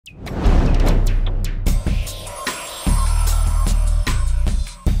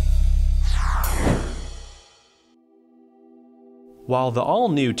While the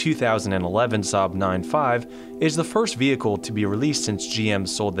all-new 2011 Saab 9.5 is the first vehicle to be released since GM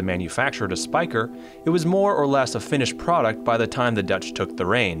sold the manufacturer to Spyker, it was more or less a finished product by the time the Dutch took the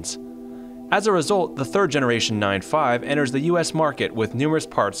reins. As a result, the third-generation 9.5 enters the US market with numerous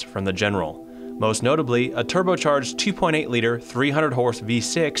parts from the General, most notably a turbocharged 2.8-liter 300-horse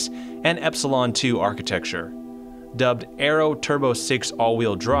V6 and Epsilon 2 architecture. Dubbed Aero Turbo 6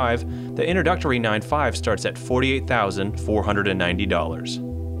 all-wheel drive, the introductory 9.5 starts at $48,490.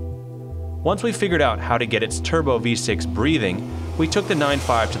 Once we figured out how to get its turbo V6 breathing, we took the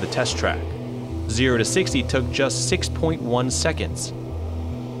 9.5 to the test track. 0 to 60 took just 6.1 seconds,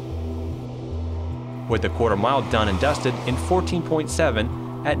 with the quarter mile done and dusted in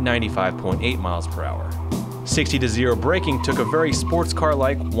 14.7 at 95.8 miles per hour. 60 to 0 braking took a very sports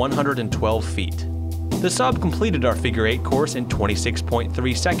car-like 112 feet. The Saab completed our figure 8 course in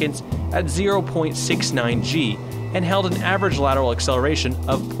 26.3 seconds at 0.69 G and held an average lateral acceleration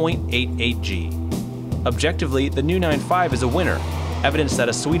of 0.88 G. Objectively, the new 9.5 is a winner, evidence that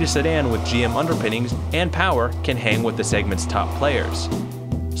a Swedish sedan with GM underpinnings and power can hang with the segment's top players.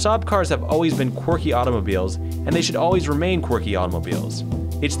 Saab cars have always been quirky automobiles, and they should always remain quirky automobiles.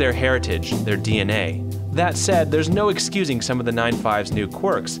 It's their heritage, their DNA. That said, there's no excusing some of the 9.5's new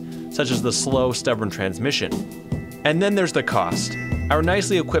quirks, such as the slow, stubborn transmission. And then there's the cost. Our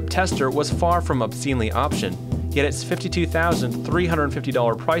nicely equipped tester was far from obscenely optioned, yet its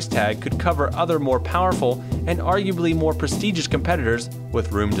 $52,350 price tag could cover other more powerful and arguably more prestigious competitors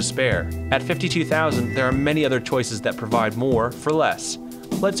with room to spare. At $52,000, there are many other choices that provide more for less.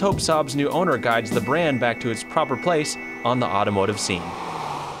 Let's hope Saab's new owner guides the brand back to its proper place on the automotive scene.